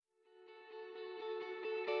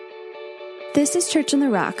This is Church on the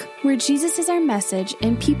Rock, where Jesus is our message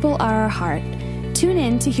and people are our heart. Tune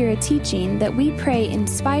in to hear a teaching that we pray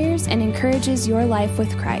inspires and encourages your life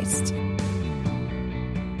with Christ. And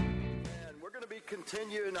we're going to be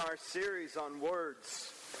continuing our series on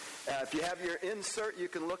words. If you have your insert, you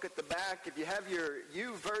can look at the back. If you have your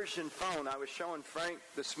YouVersion phone, I was showing Frank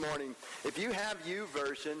this morning. If you have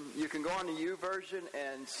YouVersion, you can go on to YouVersion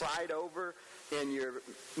and slide over in your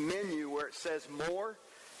menu where it says More,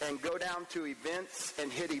 and go down to Events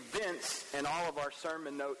and hit Events, and all of our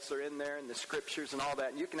sermon notes are in there, and the scriptures and all that.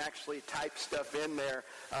 And you can actually type stuff in there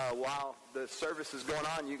while the service is going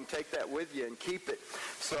on. You can take that with you and keep it.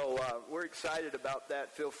 So we're excited about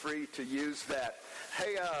that. Feel free to use that.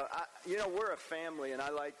 Hey, we're a family, and I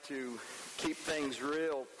like to keep things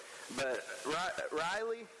real. But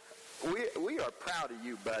Riley, we are proud of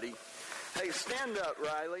you, buddy. Hey, stand up,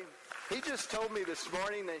 Riley. He just told me this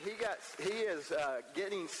morning that he is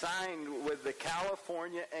getting signed with the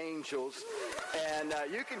California Angels, and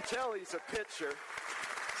you can tell he's a pitcher.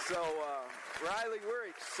 So, Riley, we're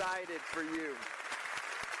excited for you.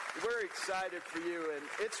 We're excited for you, and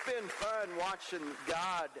it's been fun watching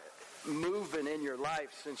God moving in your life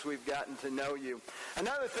since we've gotten to know you.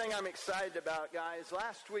 Another thing I'm excited about, guys,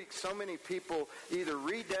 last week so many people either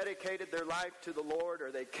rededicated their life to the Lord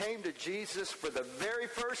or they came to Jesus for the very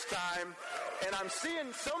first time, and I'm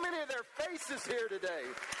seeing so many of their faces here today.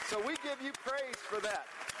 So we give you praise for that.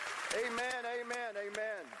 Amen, amen,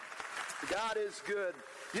 amen. God is good.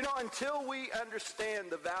 You know, until we understand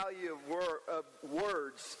the value of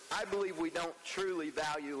words, I believe we don't truly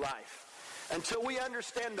value life. Until we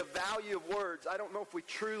understand the value of words, I don't know if we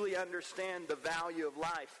truly understand the value of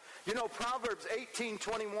life. You know, Proverbs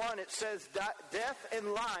 18:21, it says, death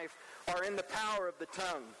and life are in the power of the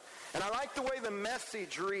tongue. And I like the way the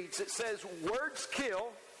Message reads. It says, words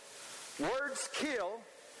kill,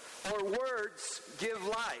 or words give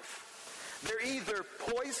life. They're either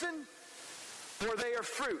poison or they are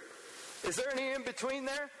fruit. Is there any in between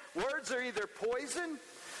there? Words are either poison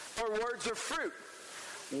or words are fruit.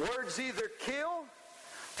 Words either kill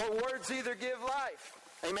or words either give life.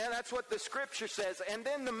 Amen. That's what the scripture says. And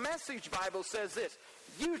then the Message Bible says this: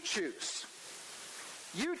 you choose.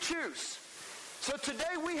 You choose. So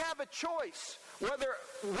today we have a choice whether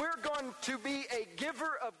we're going to be a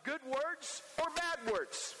giver of good words or bad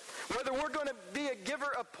words. Whether we're going to be a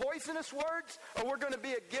giver of poisonous words or we're going to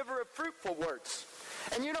be a giver of fruitful words.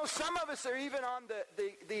 And you know, some of us are even on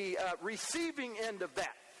the receiving end of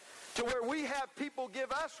that, to where we have people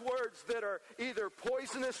give us words that are either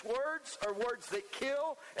poisonous words or words that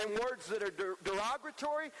kill and words that are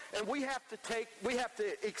derogatory, and we have to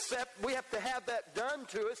have that done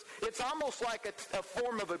to us. It's almost like a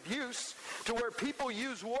form of abuse, to where people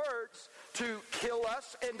use words to kill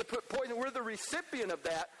us and to put poison. We're the recipient of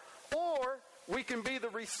that, or we can be the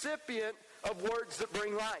recipient of words that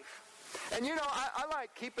bring life. And you know, I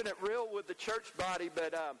like keeping it real with the church body,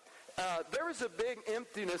 but there was a big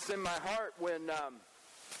emptiness in my heart when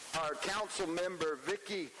our council member,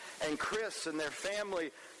 Vicki and Chris and their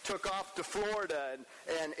family took off to Florida.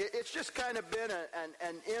 And it's just kind of been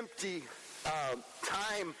an empty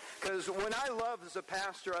time, because when I love as a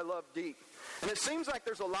pastor, I love deep. And it seems like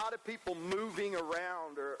there's a lot of people moving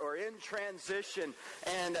around or in transition.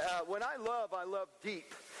 And when I love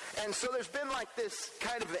deep. And so there's been like this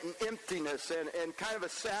kind of an emptiness and kind of a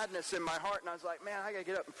sadness in my heart. And I was like, man, I got to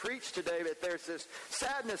get up and preach today, but there's this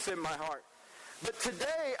sadness in my heart. But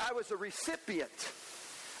today I was a recipient.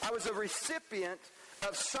 I was a recipient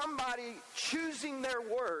of somebody choosing their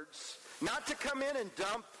words not to come in and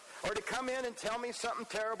dump or to come in and tell me something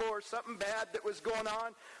terrible or something bad that was going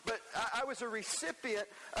on. But I was a recipient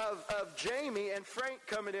of Jamie and Frank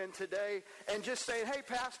coming in today and just saying, hey,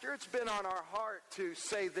 Pastor, it's been on our heart to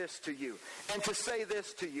say this to you and to say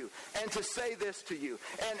this to you and to say this to you.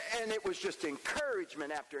 And it was just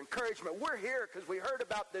encouragement after encouragement. We're here because we heard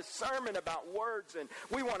about this sermon about words, and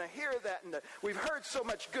we want to hear that. And we've heard so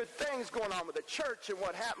much good things going on with the church and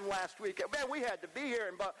what happened last week. Man, we had to be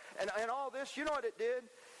here and all this. You know what it did?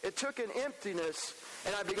 It took an emptiness,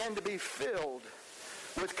 and I began to be filled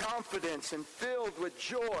with confidence and filled with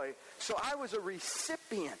joy. So I was a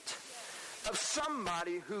recipient of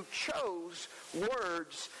somebody who chose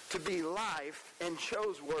words to be life and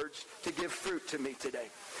chose words to give fruit to me today.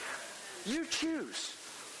 You choose.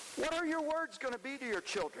 What are your words going to be to your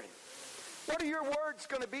children? What are your words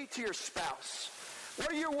going to be to your spouse? What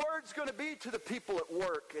are your words going to be to the people at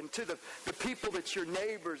work and to the people that's your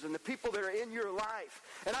neighbors and the people that are in your life?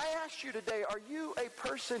 And I ask you today, are you a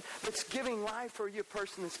person that's giving life or are you a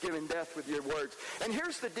person that's giving death with your words? And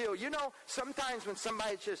here's the deal. You know, sometimes when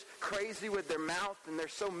somebody's just crazy with their mouth and they're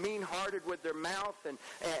so mean-hearted with their mouth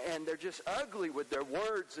and they're just ugly with their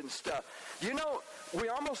words and stuff, you know, we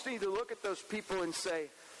almost need to look at those people and say,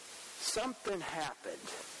 something happened.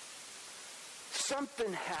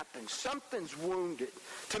 Something happened. Something's wounded.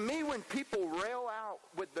 To me, when people rail out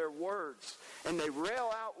with their words and they rail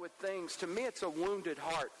out with things, to me it's a wounded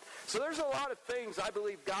heart. So there's a lot of things I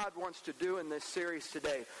believe God wants to do in this series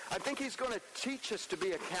today. I think He's going to teach us to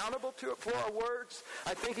be accountable for our words.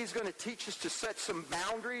 I think He's going to teach us to set some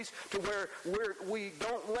boundaries to where we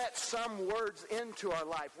don't let some words into our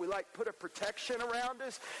life. We put a protection around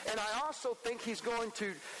us. And I also think He's going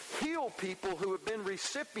to heal people who have been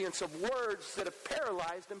recipients of words that have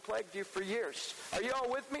paralyzed and plagued you for years. Are you all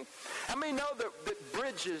with me? How many know that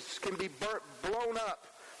bridges can be blown up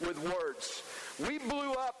with words? We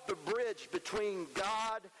blew up the bridge between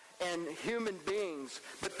God and human beings,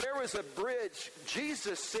 but there was a bridge.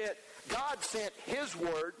 God sent His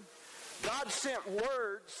word. God sent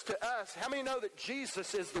words to us. How many know that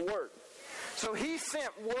Jesus is the Word? So He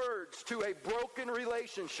sent words to a broken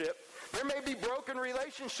relationship. There may be broken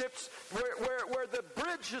relationships where the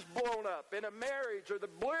bridge is blown up in a marriage, or the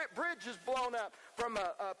bridge is blown up from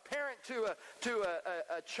a parent to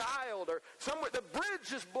a child, or somewhere. The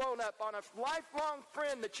bridge is blown up on a lifelong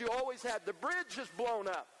friend that you always had. The bridge is blown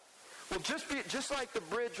up. Well, just like the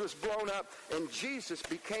bridge was blown up and Jesus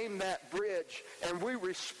became that bridge and we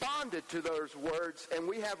responded to those words and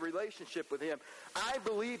we have relationship with Him, I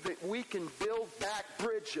believe that we can build back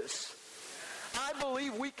bridges. I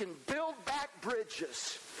believe we can build back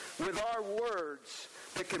bridges with our words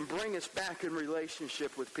that can bring us back in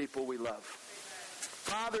relationship with people we love.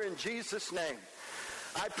 Father, in Jesus' name,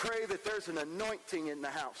 I pray that there's an anointing in the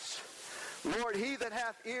house. Lord, he that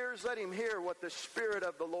hath ears, let him hear what the Spirit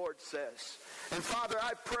of the Lord says. And Father,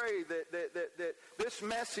 I pray that this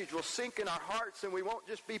message will sink in our hearts and we won't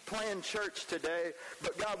just be playing church today,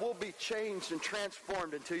 but God, we'll be changed and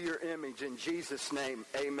transformed into your image. In Jesus' name,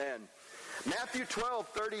 amen. Matthew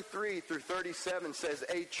 12:33 through 37 says,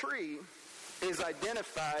 a tree is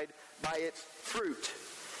identified by its fruit.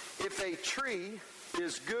 If a tree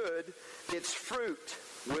is good, its fruit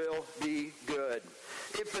will be good.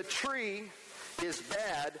 If a tree is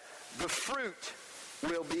bad, the fruit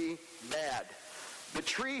will be bad. The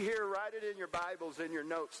tree here, write it in your Bibles, in your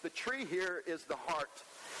notes. The tree here is the heart,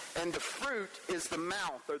 and the fruit is the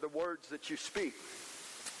mouth, or the words that you speak.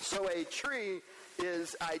 So a tree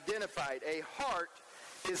is identified. A heart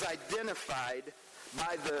is identified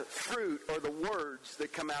by the fruit or the words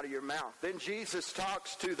that come out of your mouth. Then Jesus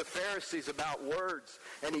talks to the Pharisees about words,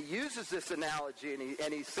 and he uses this analogy,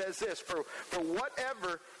 and he says this, for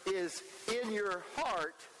whatever is in your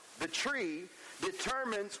heart, the tree,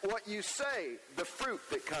 determines what you say, the fruit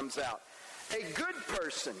that comes out. A good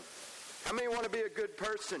person, how many want to be a good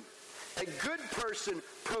person? A good person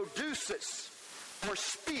produces or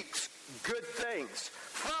speaks good things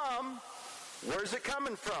from, where's it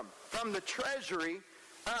coming from? From the treasury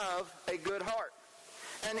of a good heart.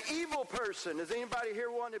 An evil person, does anybody here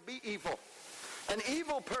want to be evil? An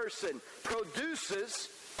evil person produces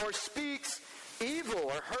or speaks evil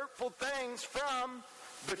or hurtful things from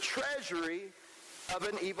the treasury of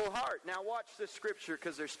an evil heart. Now watch this scripture,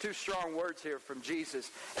 because there's two strong words here from Jesus.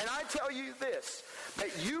 And I tell you this,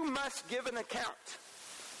 that you must give an account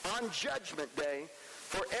on Judgment Day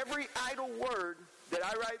for every idle word. Did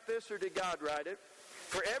I write this or did God write it?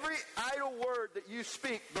 For every idle word that you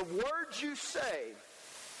speak, the words you say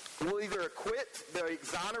will either acquit, they'll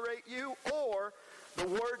exonerate you, or the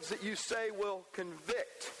words that you say will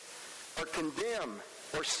convict or condemn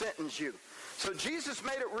or sentence you. So Jesus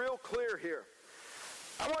made it real clear here.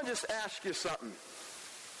 I want to just ask you something,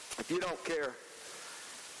 if you don't care.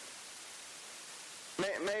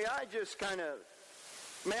 May I just kind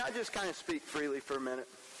of speak freely for a minute?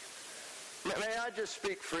 May I just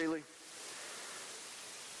speak freely?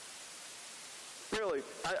 Really,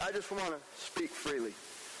 I just want to speak freely.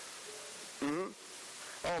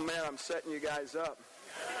 Oh man, I'm setting you guys up.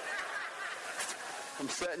 I'm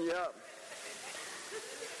setting you up.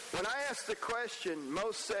 When I asked the question,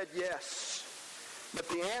 most said yes. But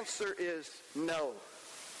the answer is no.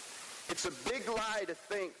 It's a big lie to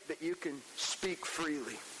think that you can speak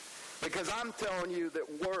freely. Because I'm telling you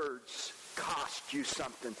that words cost you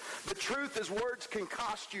something. The truth is words can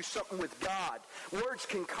cost you something with God. Words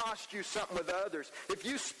can cost you something with others. If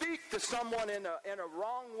you speak to someone in a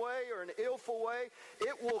wrong way or an illful way,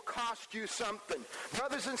 it will cost you something.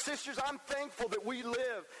 Brothers and sisters, I'm thankful that we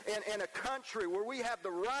live in a country where we have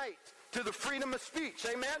the right to the freedom of speech.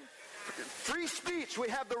 Amen? Free speech. We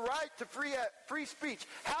have the right to free speech.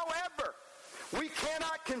 However, we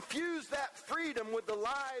cannot confuse that freedom with the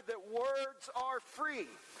lie that words are free.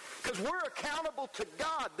 Because we're accountable to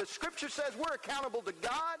God. The Scripture says we're accountable to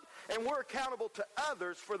God and we're accountable to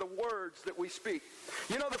others for the words that we speak.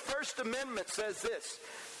 You know, the First Amendment says this: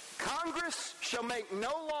 Congress shall make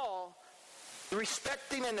no law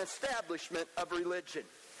respecting an establishment of religion,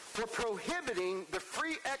 for prohibiting the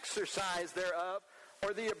free exercise thereof,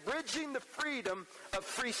 or the abridging the freedom of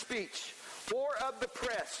free speech, or of the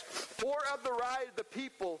press, or of the right of the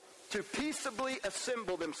people to peaceably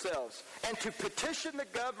assemble themselves, and to petition the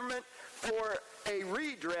government for a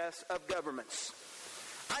redress of governments.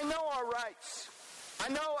 I know our rights. I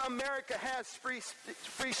know America has free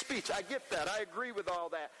speech. I get that. I agree with all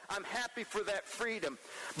that. I'm happy for that freedom.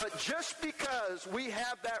 But just because we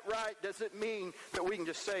have that right doesn't mean that we can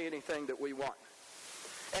just say anything that we want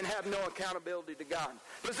and have no accountability to God.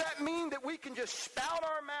 Does that mean that we can just spout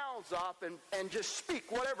our mouths off and just speak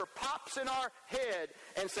whatever pops in our head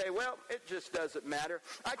and say, well, it just doesn't matter?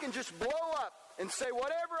 I can just blow up and say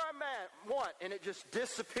whatever I want, and it just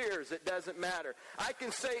disappears. It doesn't matter. I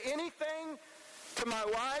can say anything to my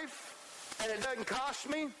wife, and it doesn't cost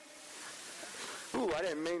me. Ooh, I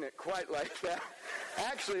didn't mean it quite like that.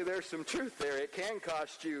 Actually, there's some truth there. It can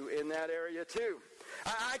cost you in that area too.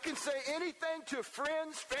 I can say anything to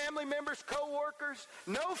friends, family members, co-workers,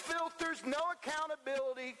 no filters, no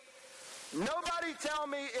accountability. Nobody tell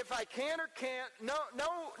me if I can or can't.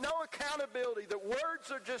 No accountability. The words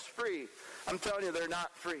are just free. I'm telling you, they're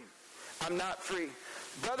not free. I'm not free.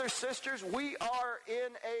 Brothers, sisters, we are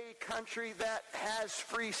in a country that has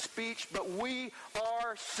free speech, but we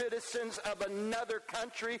are citizens of another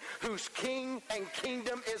country whose king and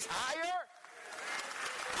kingdom is higher.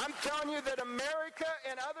 I'm telling you that America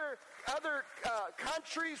and other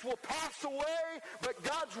countries will pass away, but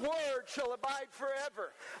God's word shall abide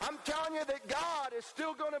forever. I'm telling you that God is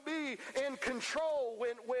still going to be in control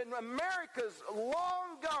when America's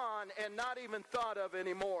long gone and not even thought of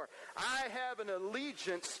anymore. I have an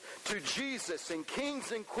allegiance to Jesus, and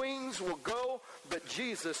kings and queens will go, but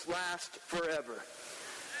Jesus lasts forever.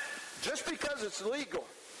 Just because it's legal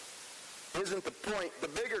isn't the point. The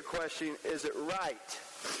bigger question, is it right?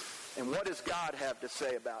 And what does God have to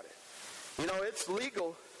say about it? You know, it's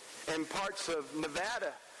legal in parts of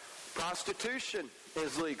Nevada. Prostitution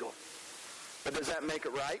is legal. But does that make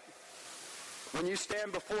it right? When you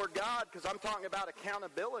stand before God, because I'm talking about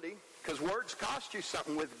accountability, because words cost you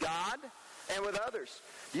something with God and with others.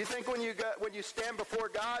 Do you think when you stand before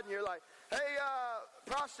God and you're like, hey,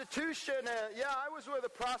 prostitution, yeah, I was with a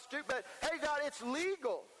prostitute, but hey, God, it's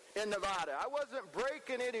legal in Nevada. I wasn't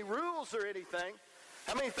breaking any rules or anything.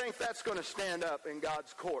 How many think that's going to stand up in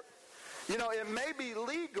God's court? You know, it may be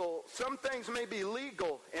legal. Some things may be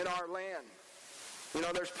legal in our land. You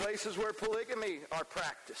know, there's places where polygamy are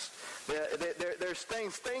practiced. There's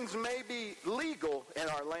things may be legal in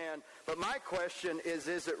our land. But my question is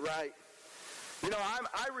it right? You know,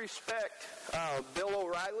 I respect Bill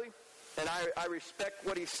O'Reilly, and I respect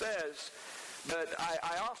what he says. But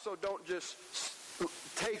I also don't just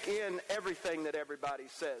take in everything that everybody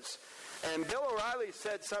says. And Bill O'Reilly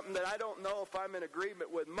said something that I don't know if I'm in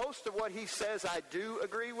agreement with. Most of what he says I do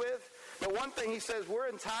agree with. But one thing he says, we're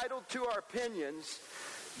entitled to our opinions.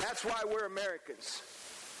 That's why we're Americans.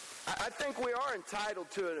 I think we are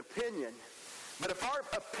entitled to an opinion. But if our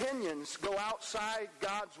opinions go outside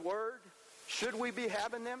God's word, should we be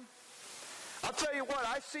having them? I'll tell you what,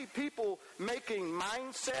 I see people making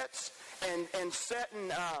mindsets and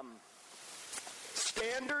setting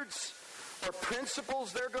standards or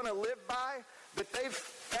principles they're going to live by that they've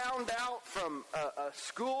found out from a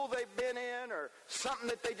school they've been in or something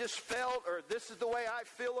that they just felt, or this is the way I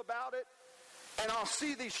feel about it. And I'll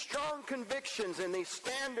see these strong convictions and these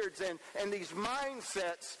standards and these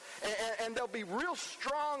mindsets, and they'll be real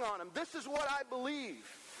strong on them. This is what I believe.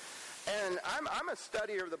 And I'm a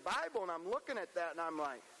studier of the Bible, and I'm looking at that, and I'm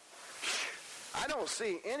like, I don't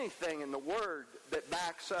see anything in the Word that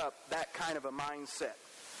backs up that kind of a mindset,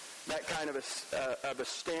 that kind of a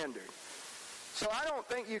standard. So I don't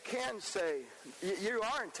think you can say, you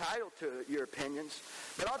are entitled to your opinions,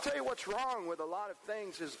 but I'll tell you what's wrong with a lot of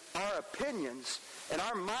things is our opinions and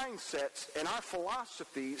our mindsets and our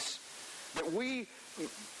philosophies that we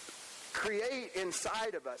create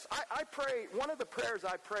inside of us. I pray, one of the prayers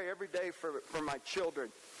I pray every day for my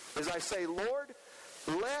children is I say, Lord,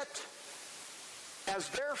 as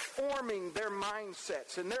they're forming their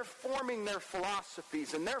mindsets and they're forming their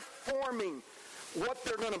philosophies and they're forming what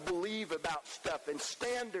they're going to believe about stuff and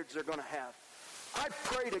standards they're going to have, I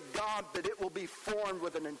pray to God that it will be formed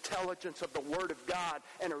with an intelligence of the Word of God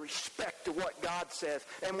and a respect to what God says.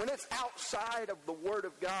 And when it's outside of the Word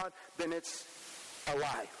of God, then it's a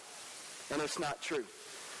lie. And it's not true.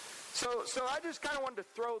 So I just kind of wanted to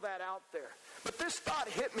throw that out there. But this thought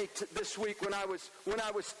hit me this week when I was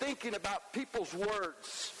thinking about people's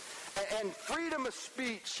words and freedom of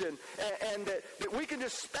speech and that we can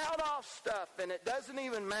just spout off stuff and it doesn't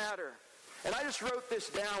even matter. And I just wrote this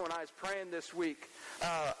down when I was praying this week.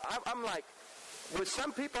 I'm like, with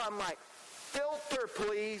some people, I'm like, filter,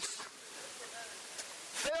 please.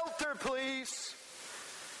 Filter, please.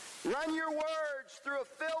 Run your words through a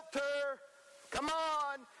filter. Come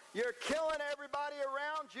on. You're killing everybody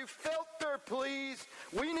around you. Filter, please.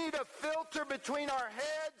 We need a filter between our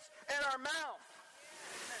heads and our mouth.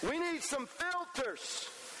 We need some filters.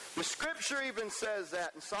 The scripture even says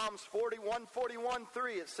that in Psalms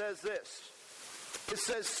 41:3. It says this. It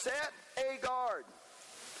says, set a guard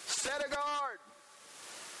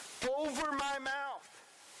over my mouth.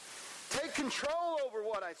 Take control over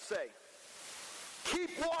what I say.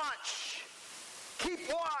 Keep watch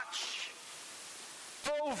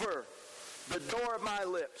over the door of my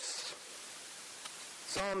lips.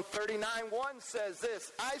 Psalm 39:1 says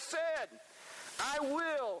this. I said, I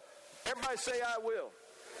will. Everybody say, I will.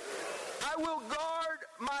 I will guard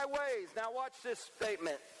my ways. Now watch this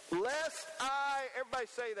statement. Lest everybody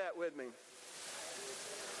say that with me.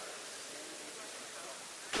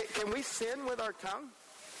 Can we sin with our tongue?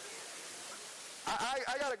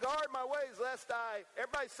 I got to guard my ways lest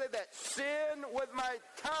everybody say that, sin with my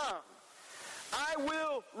tongue. I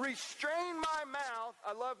will restrain my mouth.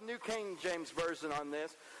 I love New King James Version on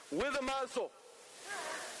this. With a muzzle.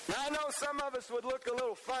 Now I know some of us would look a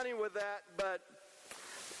little funny with that, but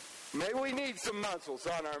maybe we need some muzzles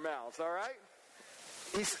on our mouths, all right?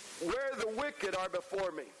 Where the wicked are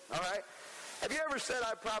before me, all right? Have you ever said,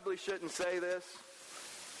 I probably shouldn't say this?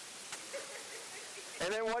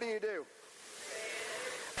 And then what do?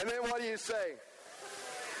 And then what do you say?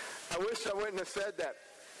 I wish I wouldn't have said that.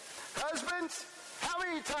 Husbands, how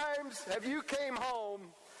many times have you came home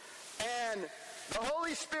and the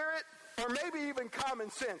Holy Spirit, or maybe even common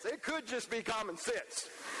sense, it could just be common sense,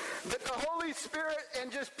 that the Holy Spirit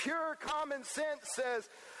and just pure common sense says,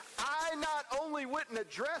 I not only wouldn't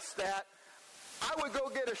address that, I would go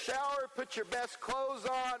get a shower, put your best clothes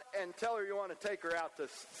on, and tell her you want to take her out to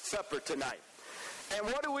supper tonight. And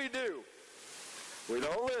what do? We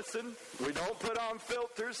don't listen, we don't put on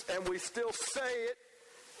filters, and we still say it,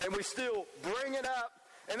 and we still bring it up.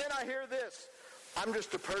 And then I hear this. I'm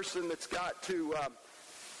just a person that's got to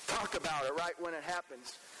talk about it right when it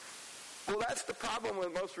happens. Well, that's the problem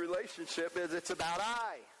with most relationship is it's about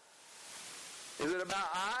I. Is it about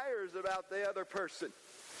I or is it about the other person?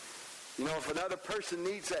 You know, if another person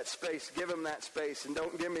needs that space, give them that space. And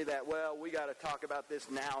don't give me that, well, we got to talk about this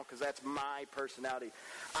now because that's my personality.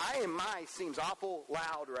 I and my seems awful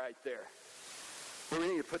loud right there. We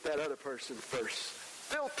need to put that other person first.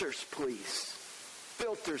 Filters, please.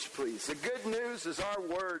 Filters, please. The good news is our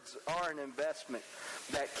words are an investment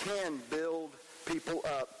that can build people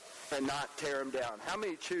up and not tear them down. How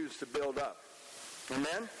many choose to build up?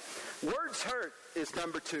 Amen? Words hurt is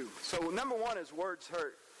number 2. So number 1 is words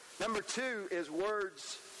hurt. Number 2 is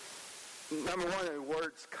words. Number 1 is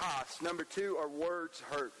words cost. Number 2 are words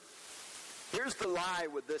hurt. Here's the lie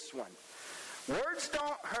with this one. Words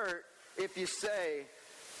don't hurt if you say,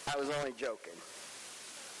 I was only joking.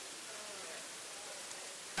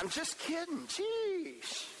 I'm just kidding.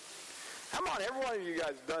 Jeez. Come on, every one of you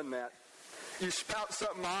guys done that. You spout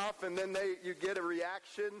something off and then you get a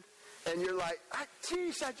reaction and you're like,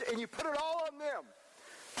 geez, and you put it all on them.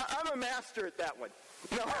 I'm a master at that one.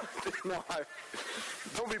 No,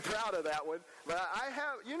 don't be proud of that one. But I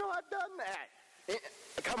have, I've done that.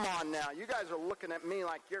 Come on now. You guys are looking at me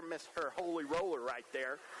like you're Miss Her Holy Roller right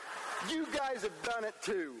there. You guys have done it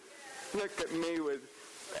too. Look at me with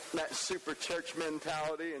that super church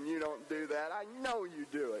mentality and you don't do that. I know you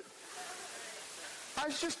do it. I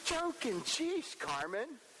was just joking. Jeez, Carmen.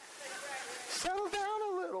 Settle down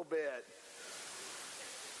a little bit.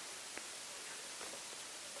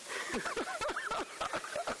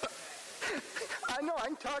 I know,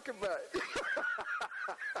 I'm talking about it.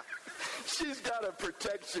 She's got a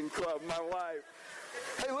protection club, my wife.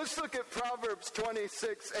 Hey, let's look at Proverbs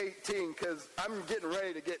 26:18, because I'm getting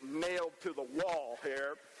ready to get nailed to the wall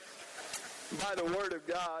here. by the Word of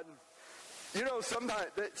God. You know,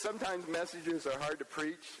 sometimes messages are hard to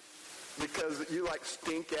preach because you like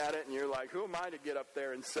stink at it and you're like, who am I to get up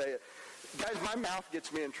there and say it? Guys, my mouth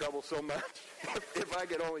gets me in trouble so much. If I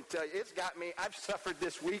could only tell you. It's got me. I've suffered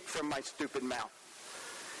this week from my stupid mouth.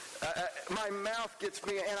 My mouth gets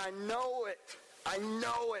me, and I know it. I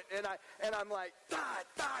know it. And I'm like, God,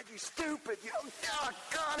 you stupid.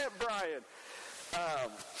 Doggone it, Brian.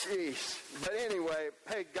 Jeez. But anyway,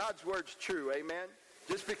 hey, God's word's true. Amen?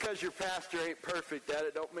 Just because your pastor ain't perfect at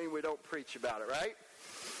it don't mean we don't preach about it, right?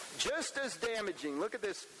 Just as damaging. Look at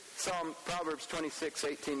this Proverbs 26,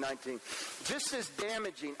 18, 19. Just as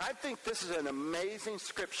damaging. I think this is an amazing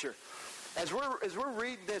scripture. As we're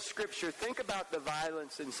reading this scripture, think about the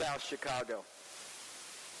violence in South Chicago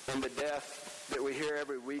and the death that we hear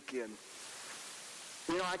every weekend.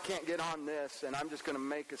 You know, I can't get on this, and I'm just going to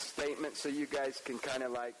make a statement so you guys can kind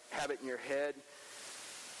of like have it in your head.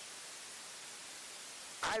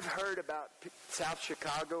 I've heard about South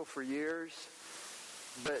Chicago for years,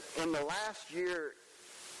 but in the last year,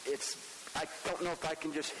 I don't know if I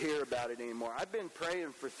can just hear about it anymore. I've been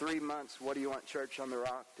praying for 3 months, what do you want Church on the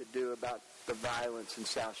Rock to do about the violence in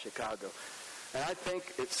South Chicago? And I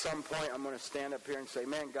think at some point I'm going to stand up here and say,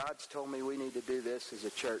 man, God's told me we need to do this as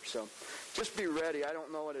a church. So just be ready. I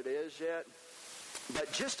don't know what it is yet.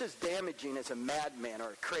 But just as damaging as a madman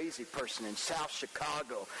or a crazy person in South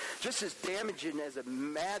Chicago, just as damaging as a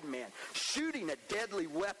madman shooting a deadly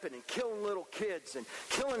weapon and killing little kids and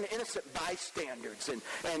killing innocent bystanders.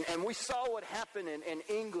 And we saw what happened in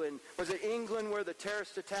England. Was it England where the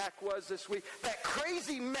terrorist attack was this week? That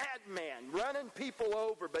crazy madman running people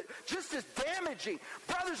over. But just as damaging,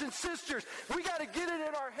 brothers and sisters, we got to get it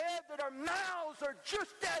in our head that our mouths are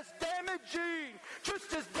just as damaging.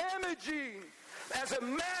 Just as damaging as a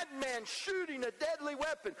madman shooting a deadly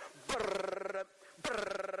weapon. Brrr,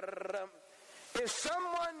 brrr. Is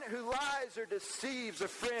someone who lies or deceives a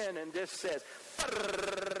friend and just says,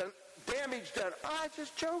 brrr, damage done. Oh,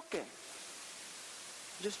 just joking.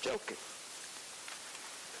 Just joking.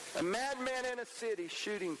 A madman in a city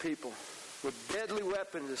shooting people with deadly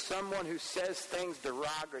weapons is someone who says things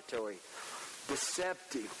derogatory,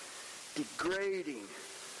 deceptive, degrading,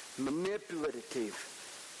 manipulative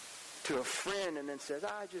to a friend and then says,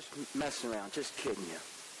 just messing around, just kidding you.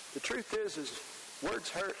 The truth is words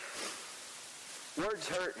hurt. Words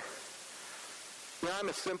hurt. You know, I'm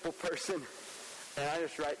a simple person, and I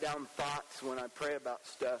just write down thoughts when I pray about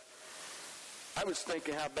stuff. I was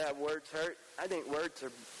thinking how bad words hurt. I think words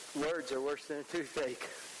are worse than a toothache.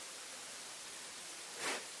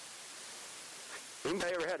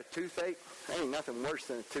 Anybody ever had a toothache? There ain't nothing worse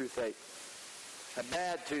than a toothache. A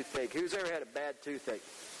bad toothache. Who's ever had a bad toothache?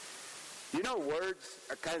 You know, words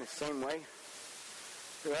are kind of the same way.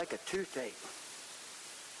 They're like a toothache.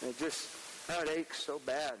 It aches so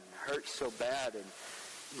bad and hurts so bad, and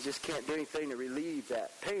you just can't do anything to relieve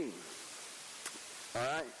that pain. All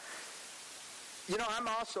right? You know, I'm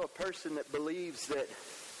also a person that believes that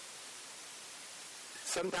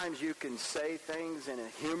sometimes you can say things in a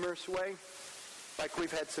humorous way, like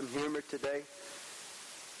we've had some humor today.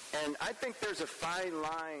 And I think there's a fine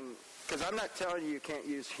line, because I'm not telling you can't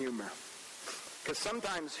use humor. Because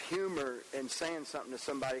sometimes humor and saying something to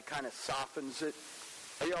somebody kind of softens it.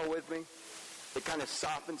 Are you all with me? It kind of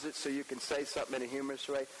softens it so you can say something in a humorous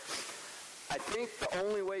way. I think the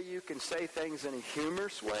only way you can say things in a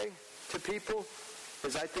humorous way to people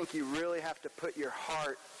is I think you really have to put your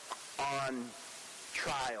heart on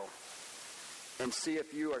trial and see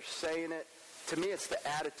if you are saying it. To me, it's the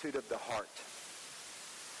attitude of the heart.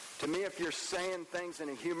 To me, if you're saying things in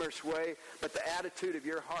a humorous way, but the attitude of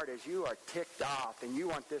your heart is you are ticked off and you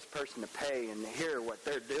want this person to pay and to hear what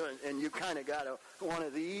they're doing, and you kind of got one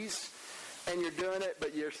of these, and you're doing it,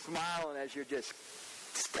 but you're smiling as you're just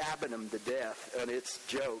stabbing them to death, and it's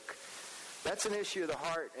a joke. That's an issue of the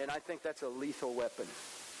heart, and I think that's a lethal weapon,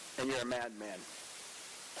 and you're a madman.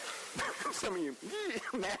 Some of you,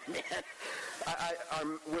 madman.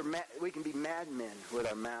 We can be madmen with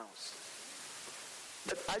our mouths.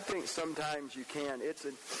 But I think sometimes you can.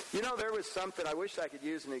 There was something, I wish I could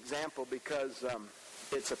use an example because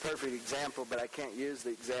it's a perfect example, but I can't use the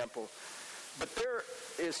example. But there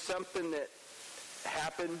is something that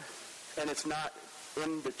happened, and it's not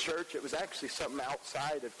in the church. It was actually something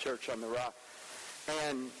outside of Church on the Rock.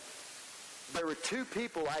 And there were two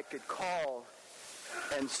people I could call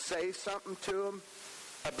and say something to them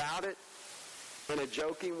about it in a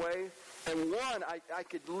joking way. And one, I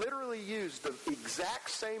could literally use the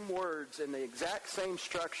exact same words and the exact same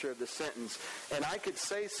structure of the sentence, and I could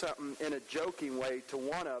say something in a joking way to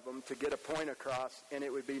one of them to get a point across, and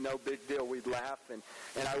it would be no big deal. We'd laugh, and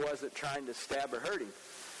I wasn't trying to stab or hurt him.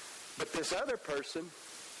 But this other person,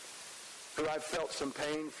 who I've felt some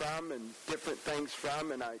pain from and different things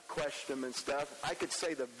from, and I questioned them and stuff, I could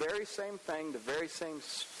say the very same thing, the very same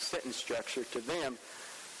sentence structure to them,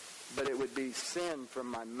 but it would be sin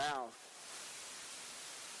from my mouth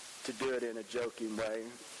to do it in a joking way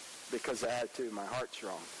because the attitude of my heart's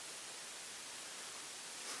wrong.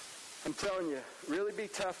 I'm telling you, really be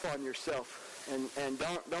tough on yourself and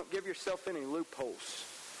don't give yourself any loopholes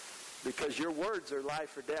because your words are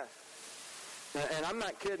life or death. And I'm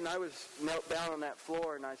not kidding. I was knelt down on that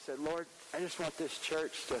floor and I said, Lord, I just want this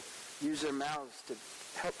church to use their mouths to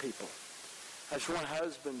help people. I just want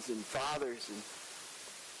husbands and fathers, and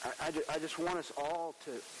I just want us all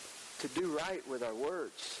to do right with our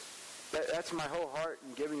words. That's my whole heart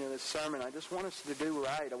in giving you this sermon. I just want us to do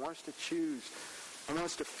right. I want us to choose. I want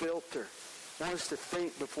us to filter. I want us to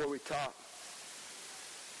think before we talk.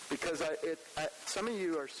 Because some of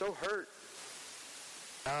you are so hurt.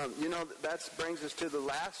 That brings us to the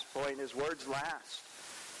last point, is words last.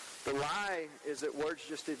 The lie is that words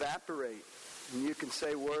just evaporate. And you can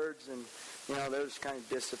say words and, those kind of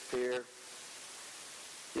disappear.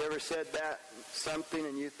 You ever said something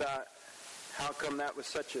and you thought, how come that was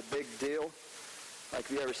such a big deal? Like,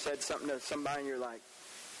 have you ever said something to somebody and you're like,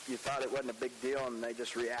 you thought it wasn't a big deal and they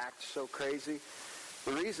just react so crazy?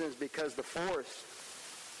 The reason is because the force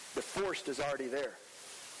is already there.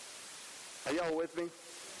 Are y'all with me?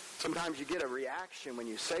 Sometimes you get a reaction when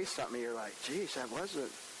you say something. You're like, geez, I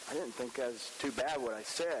didn't think that was too bad what I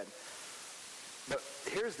said. But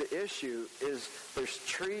here's the issue, is there's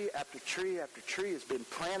tree after tree after tree has been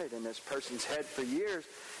planted in this person's head for years.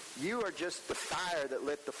 You are just the fire that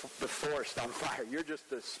lit the forest on fire. You're just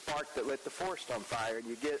the spark that lit the forest on fire, and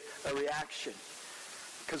you get a reaction.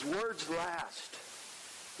 Because words last.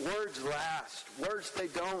 Words last. Words, they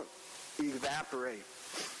don't evaporate.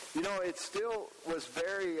 It still was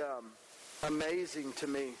very amazing to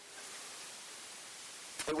me.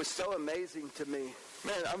 It was so amazing to me.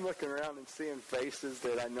 Man, I'm looking around and seeing faces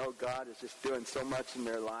that I know God is just doing so much in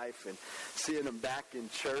their life, and seeing them back in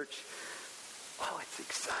church. Oh, it's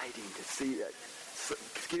exciting to see that. So,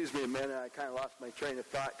 excuse me a minute, I kind of lost my train of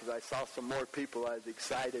thought because I saw some more people. I was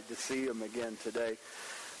excited to see them again today.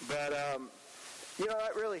 But,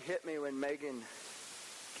 that really hit me when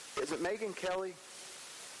is it Megyn Kelly?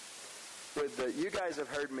 You guys have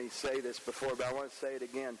heard me say this before, but I want to say it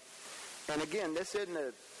again. And again, this isn't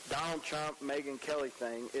a Donald Trump, Megyn Kelly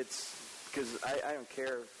thing. It's because I don't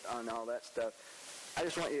care on all that stuff. I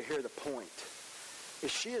just want you to hear the point.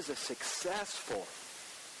 She is a successful,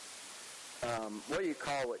 what do you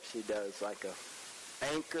call what she does? Like a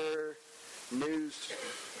anchor, news,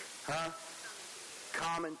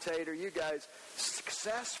 commentator. You guys,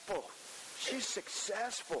 successful. She's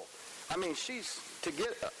successful. I mean, I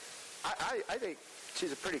think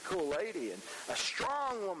she's a pretty cool lady and a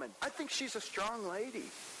strong woman. I think she's a strong lady.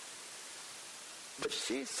 But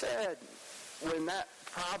she said when that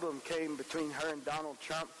problem came between her and Donald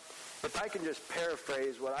Trump, if I can just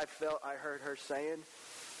paraphrase what I felt I heard her saying,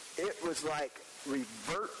 it was like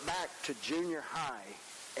revert back to junior high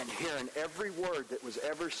and hearing every word that was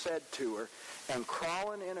ever said to her and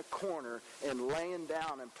crawling in a corner and laying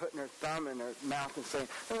down and putting her thumb in her mouth and saying,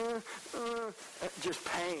 just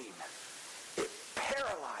pain. It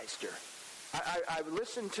paralyzed her. I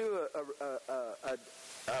listened to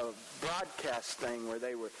a broadcast thing where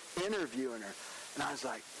they were interviewing her, and I was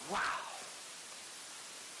like, wow.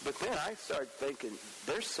 But then I started thinking,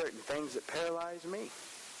 there's certain things that paralyze me.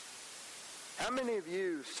 How many of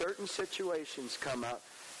you, certain situations come up,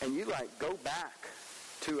 and you go back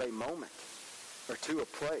to a moment or to a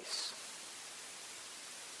place,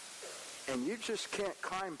 and you just can't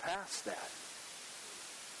climb past that?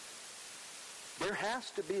 There has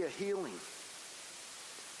to be a healing.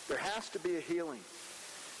 There has to be a healing.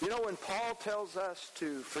 When Paul tells us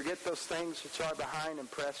to forget those things which are behind and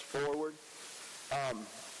press forward,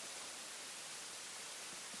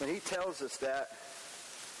 when he tells us that,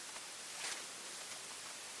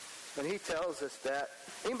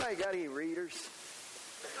 anybody got any readers?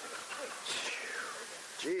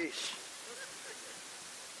 Jeez.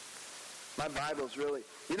 My Bible's really,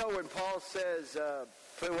 when Paul says,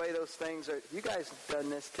 put away those things, you guys have done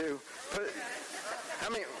this too.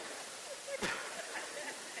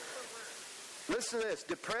 Listen to this.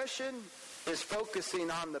 Depression is focusing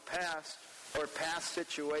on the past or past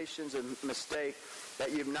situations and mistakes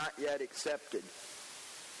that you've not yet accepted.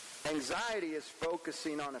 Anxiety is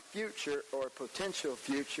focusing on a future or a potential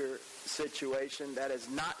future situation that has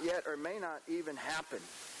not yet or may not even happened.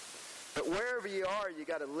 But wherever you are, you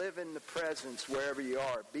got to live in the presence wherever you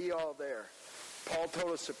are. Be all there. Paul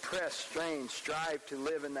told us to press, strain, strive to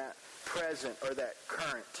live in that present or that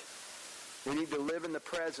current. We need to live in the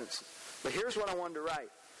presence. But here's what I wanted to write.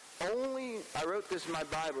 I wrote this in my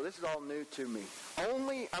Bible. This is all new to me. I'm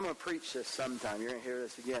going to preach this sometime. You're going to hear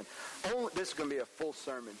this again. This is going to be a full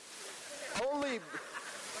sermon.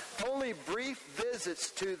 Only brief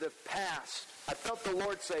visits to the past. I felt the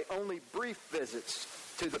Lord say only brief visits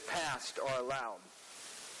to the past are allowed.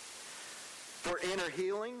 For inner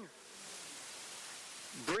healing,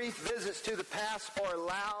 brief visits to the past are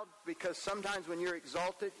allowed because sometimes when you're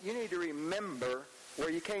exalted, you need to remember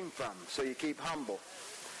where you came from, so you keep humble.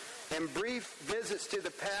 And brief visits to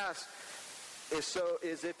the past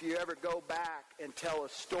is if you ever go back and tell a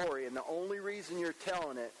story, and the only reason you're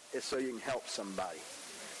telling it is so you can help somebody.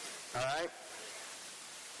 All right?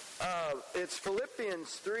 It's Philippians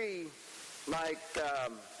 3,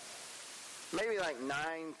 maybe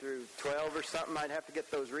 9 through 12 or something. I'd have to get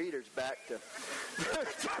those readers back to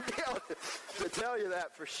be able to tell you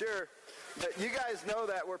that for sure. But you guys know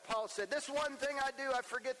that where Paul said, this one thing I do, I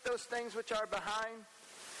forget those things which are behind.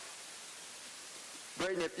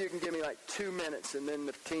 Braden, if you can give me 2 minutes and then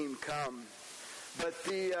the team come. But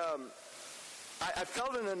I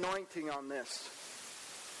felt an anointing on this.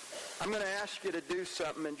 I'm going to ask you to do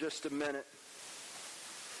something in just a minute.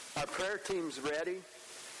 Our prayer team's ready.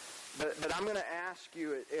 But I'm going to ask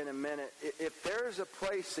you in a minute, if there's a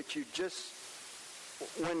place that you just,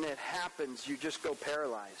 when it happens, you just go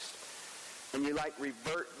paralyzed. And you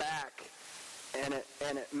revert back. And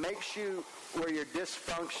it makes you where you're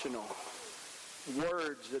dysfunctional.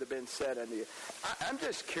 Words that have been said unto you. I'm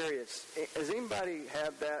just curious. Does anybody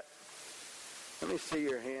have that? Let me see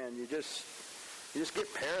your hand. You just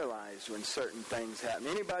get paralyzed when certain things happen.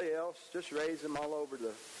 Anybody else? Just raise them all over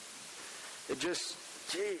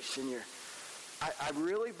geez, and I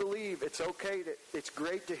really believe it's okay it's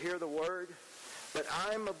great to hear the word, but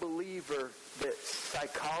I'm a believer that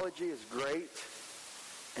psychology is great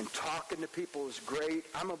and talking to people is great.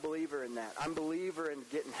 I'm a believer in that. I'm a believer in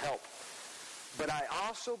getting help. But I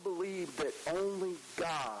also believe that only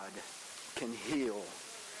God can heal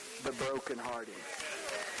the brokenhearted.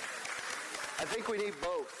 I think we need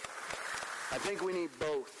both.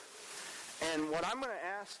 And what I'm going to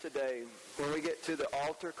ask today, when we get to the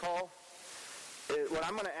altar call, what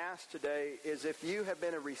I'm going to ask today is if you have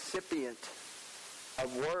been a recipient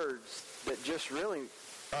of words that just really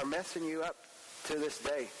are messing you up to this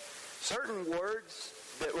day. Certain words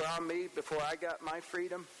that were on me before I got my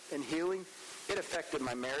freedom and healing, it affected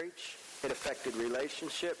my marriage. It affected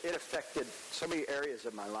relationship. It affected so many areas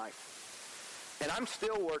of my life. And I'm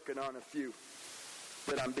still working on a few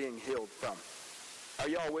that I'm being healed from. Are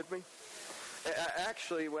y'all with me?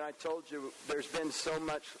 Actually, when I told you there's been so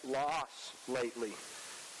much loss lately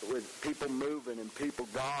with people moving and people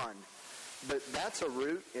gone, but that's a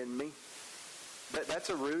root in me.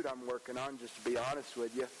 That's a root I'm working on, just to be honest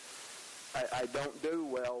with you. I don't do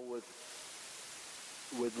well with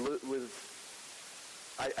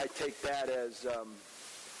I take that as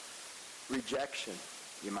rejection,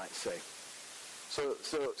 you might say.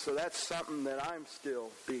 So that's something that I'm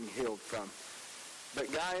still being healed from.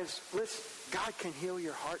 But guys, listen, God can heal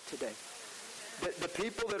your heart today. The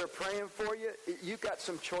people that are praying for you, you've got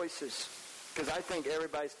some choices. Because I think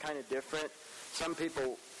everybody's kind of different. Some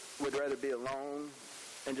people would rather be alone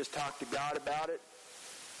and just talk to God about it.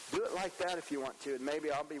 Do it like that if you want to. And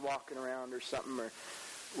maybe I'll be walking around or something, or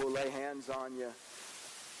we'll lay hands on you.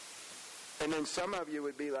 And then some of you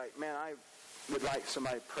would be like, man, I would like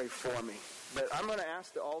somebody to pray for me. But I'm going to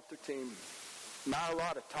ask the altar team, not a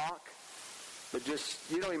lot of talk, but just,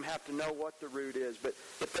 you don't even have to know what the root is. But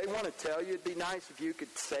if they want to tell you, it'd be nice if you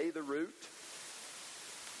could say the root.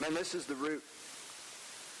 Man, this is the root.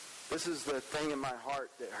 This is the thing in my heart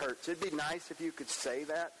that hurts. It'd be nice if you could say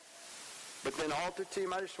that. But then altar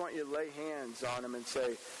team, I just want you to lay hands on them and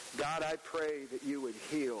say, God, I pray that you would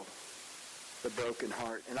heal the broken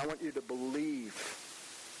heart. And I want you to believe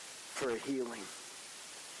for a healing.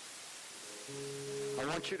 I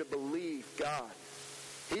want you to believe God.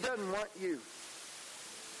 He doesn't want you.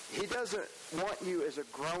 He doesn't want you as a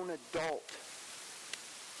grown adult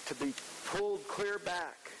to be pulled clear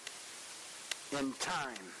back in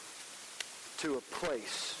time to a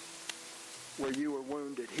place where you were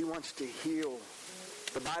wounded. He wants to heal.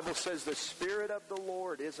 The Bible says the Spirit of the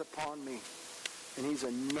Lord is upon me, and He's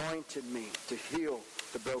anointed me to heal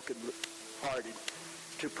the brokenhearted,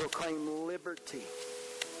 to proclaim liberty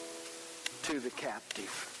to the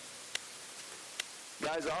captive.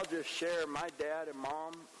 Guys, I'll just share my dad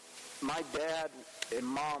and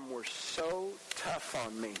mom were so tough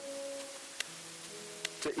on me.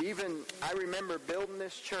 I remember building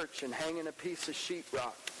this church and hanging a piece of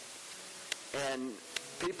sheetrock. And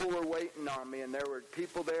people were waiting on me, and there were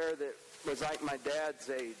people there that was like my dad's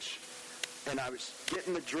age. And I was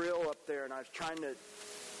getting the drill up there, and I was trying to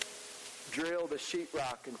drill the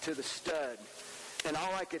sheetrock into the stud. And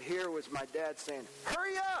all I could hear was my dad saying,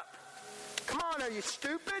 "Hurry up! Come on, are you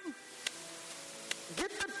stupid?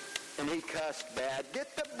 And he cussed bad.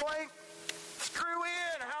 Get the blank screw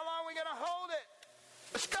in. How long are we going to hold it?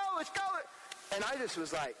 Let's go. And I just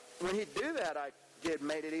was like, when he'd do that,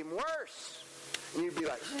 made it even worse. And you'd be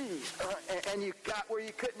like, geez. And you got where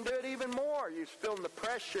you couldn't do it even more. You was feeling the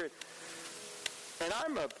pressure. And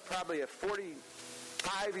I'm probably a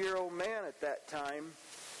 45-year-old man at that time,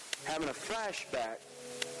 having a flashback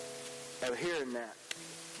of hearing that.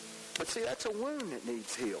 But see, that's a wound that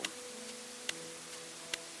needs healed.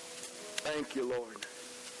 Thank you, Lord.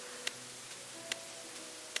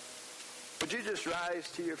 Would you just rise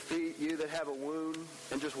to your feet, you that have a wound,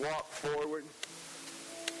 and just walk forward?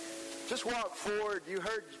 Just walk forward. You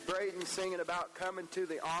heard Braden singing about coming to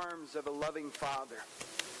the arms of a loving Father.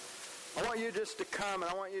 I want you just to come,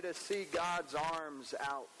 and I want you to see God's arms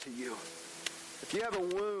out to you. If you have a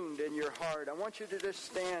wound in your heart, I want you to just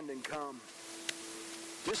stand and come.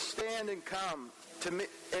 Just stand and come. To me,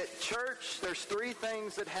 at church, there's 3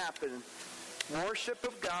 things that happen. Worship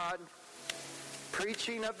of God,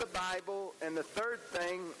 preaching of the Bible, and the third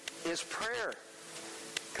thing is prayer.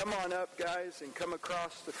 Come on up, guys, and come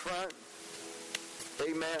across the front.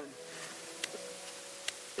 Amen.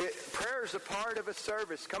 Prayer is a part of a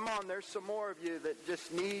service. Come on, there's some more of you that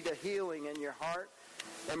just need a healing in your heart.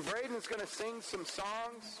 And Braden's going to sing some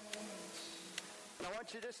songs. And I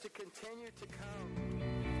want you just to continue to come.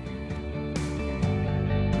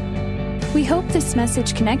 We hope this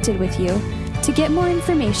message connected with you. To get more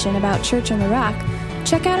information about Church on the Rock,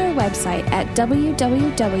 check out our website at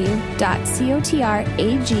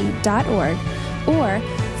www.cotrag.org or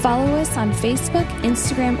follow us on Facebook,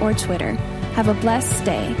 Instagram, or Twitter. Have a blessed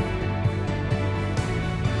day.